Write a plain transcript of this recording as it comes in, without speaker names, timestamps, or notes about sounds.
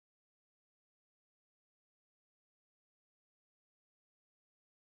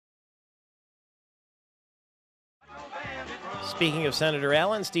Speaking of Senator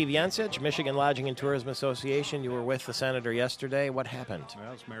Allen, Steve Yencich, Michigan Lodging and Tourism Association. You were with the senator yesterday. What happened?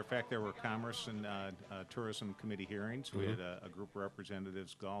 Well, as a matter of fact, there were Commerce and Tourism Committee hearings. We had a group of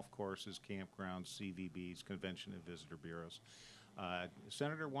representatives, golf courses, campgrounds, CVBs, Convention and Visitor Bureaus. The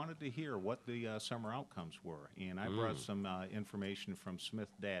senator wanted to hear what the summer outcomes were, and I brought some information from Smith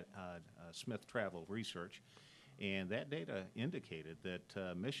Travel Research, and that data indicated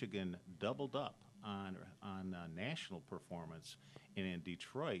that Michigan doubled up on national performance, and in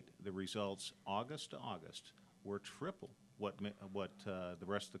Detroit, the results August to August were triple what the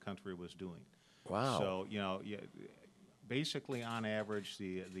rest of the country was doing. Wow! So basically, on average,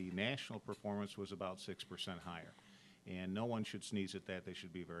 the national performance was about 6% higher, and no one should sneeze at that. They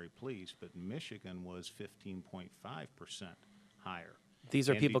should be very pleased. But Michigan was 15.5% higher.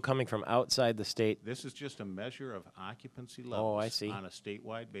 These are people coming from outside the state. This is just a measure of occupancy levels I see. on a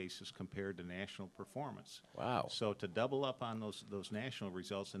statewide basis compared to national performance. Wow. So to double up on those national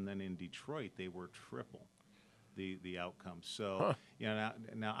results, and then in Detroit, they were triple the outcomes. So, now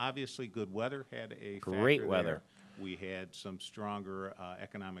obviously good weather had a Great factor weather. there. We had some stronger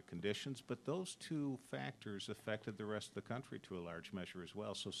economic conditions, but those two factors affected the rest of the country to a large measure as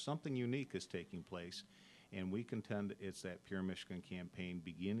well. So something unique is taking place. And we contend it's that Pure Michigan campaign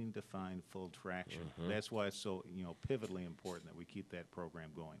beginning to find full traction. That's why it's so pivotally important that we keep that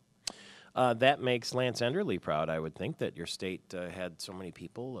program going. That makes Lance Enderle proud, I would think, that your state had so many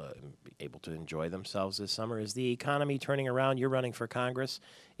people able to enjoy themselves this summer. Is the economy turning around? You're running for Congress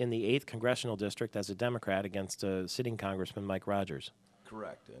in the 8th Congressional District as a Democrat against sitting Congressman Mike Rogers.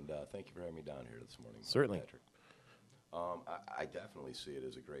 Correct, and thank you for having me down here this morning. Certainly. Patrick. I definitely see it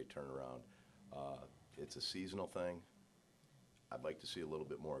as a great turnaround. It's a seasonal thing. I'd like to see a little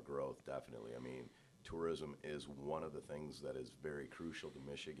bit more growth, definitely. I mean, tourism is one of the things that is very crucial to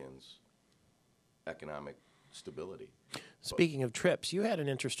Michigan's economic stability. Speaking of trips, you had an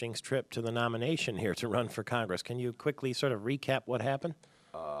interesting trip to the nomination here to run for Congress. Can you quickly sort of recap what happened?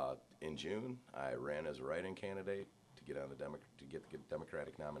 In June, I ran as a write-in candidate to get the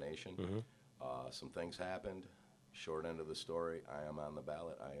Democratic nomination. Some things happened. Short end of the story, I am on the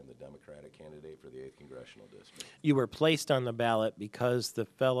ballot. I am the Democratic candidate for the 8th Congressional District. You were placed on the ballot because the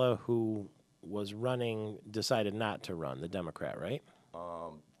fellow who was running decided not to run, the Democrat, right?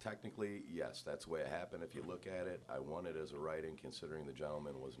 Technically, yes, that's the way it happened. If you look at it, I won it as a write-in considering the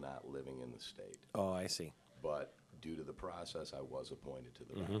gentleman was not living in the state. Oh, I see. But due to the process, I was appointed to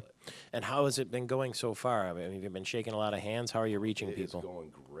the ballot. And how has it been going so far? I mean, you've been shaking a lot of hands. How are you reaching people? It's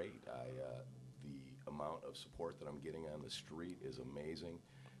going great. The amount of support that I'm getting on the street is amazing.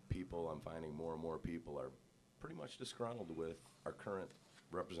 I'm finding more and more people are pretty much disgruntled with our current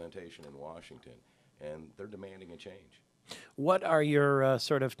representation in Washington, and they're demanding a change. What are your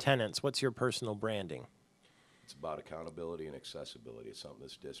sort of tenets? What's your personal branding? It's about accountability and accessibility. It's something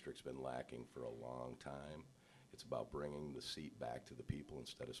this district's been lacking for a long time. It's about bringing the seat back to the people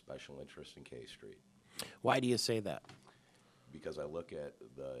instead of special interest in K Street. Why do you say that? Because I look at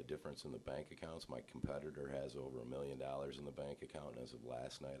the difference in the bank accounts. My competitor has over $1 million in the bank account, and as of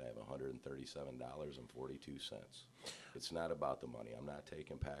last night, I have $137.42. It's not about the money. I'm not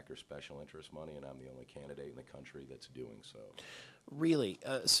taking PAC or special interest money, and I'm the only candidate in the country that's doing so. Really?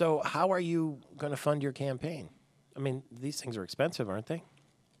 So how are you going to fund your campaign? I mean, these things are expensive, aren't they?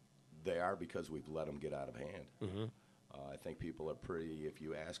 They are because we've let them get out of hand. I think people are if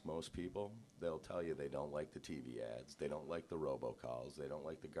you ask most people, they'll tell you they don't like the TV ads, they don't like the robocalls, they don't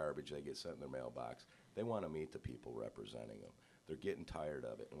like the garbage they get sent in their mailbox. They want to meet the people representing them. They're getting tired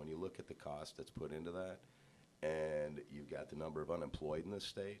of it. And when you look at the cost that's put into that, and you've got the number of unemployed in this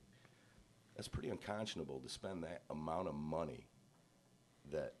state, that's pretty unconscionable to spend that amount of money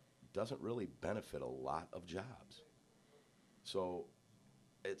that doesn't really benefit a lot of jobs. So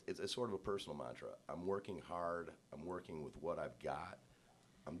it's sort of a personal mantra. I'm working hard. I'm working with what I've got.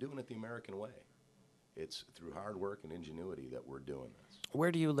 I'm doing it the American way. It's through hard work and ingenuity that we're doing this.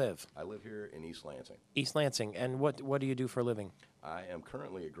 Where do you live? I live here in East Lansing. East Lansing. And what do you do for a living? I am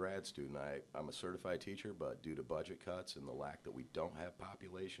currently a grad student. I'm a certified teacher, but due to budget cuts and the lack that we don't have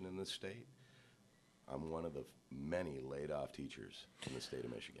population in this state, I'm one of the many laid-off teachers in the state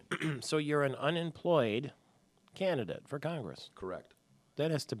of Michigan. So you're an unemployed candidate for Congress. Correct. That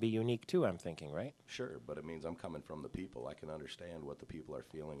has to be unique, too, I'm thinking, right? Sure, but it means I'm coming from the people. I can understand what the people are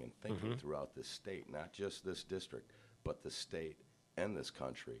feeling and thinking throughout this state, not just this district, but the state and this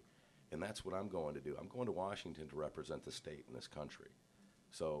country. And that's what I'm going to do. I'm going to Washington to represent the state and this country.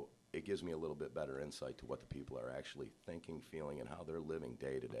 So it gives me a little bit better insight to what the people are actually thinking, feeling, and how they're living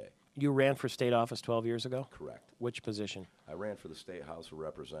day to day. You ran for state office 12 years ago? Correct. Which position? I ran for the State House of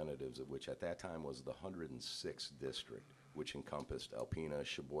Representatives, which at that time was the 106th district. which encompassed Alpena,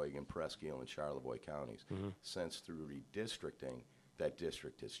 Sheboygan, Presque Isle, and Charlevoix counties. Since through redistricting, that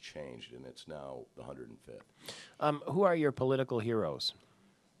district has changed, and it's now the 105th. Who are your political heroes?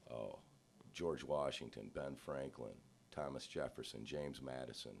 Oh, George Washington, Ben Franklin, Thomas Jefferson, James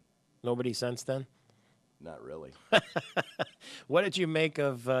Madison. Nobody since then? Not really. What did you make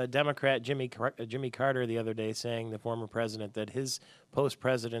of Democrat Jimmy Carter the other day saying, the former president, that his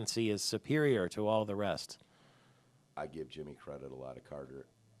post-presidency is superior to all the rest? I give Jimmy Carter a lot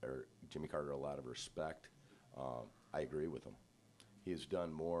of respect. I agree with him. He has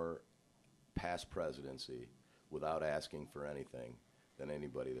done more past presidency without asking for anything than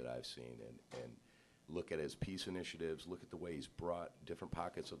anybody that I've seen. And look at his peace initiatives. Look at the way he's brought different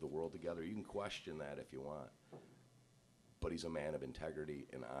pockets of the world together. You can question that if you want. But he's a man of integrity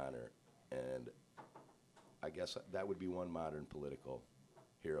and honor. And I guess that would be one modern political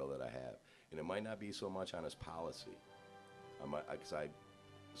hero that I have. And it might not be so much on his policy.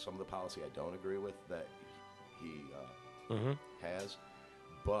 Some of the policy I don't agree with that he has.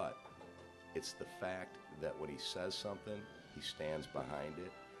 But it's the fact that when he says something, he stands behind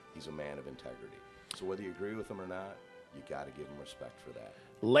it. He's a man of integrity. So whether you agree with him or not, you got to give him respect for that.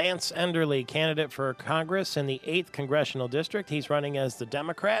 Lance Enderle, candidate for Congress in the 8th Congressional District. He's running as the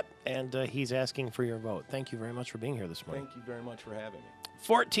Democrat, and he's asking for your vote. Thank you very much for being here this morning. Thank you very much for having me.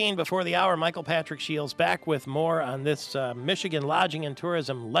 14 before the hour, Michael Patrick Shields back with more on this Michigan Lodging and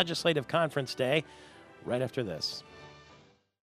Tourism Legislative Conference Day right after this.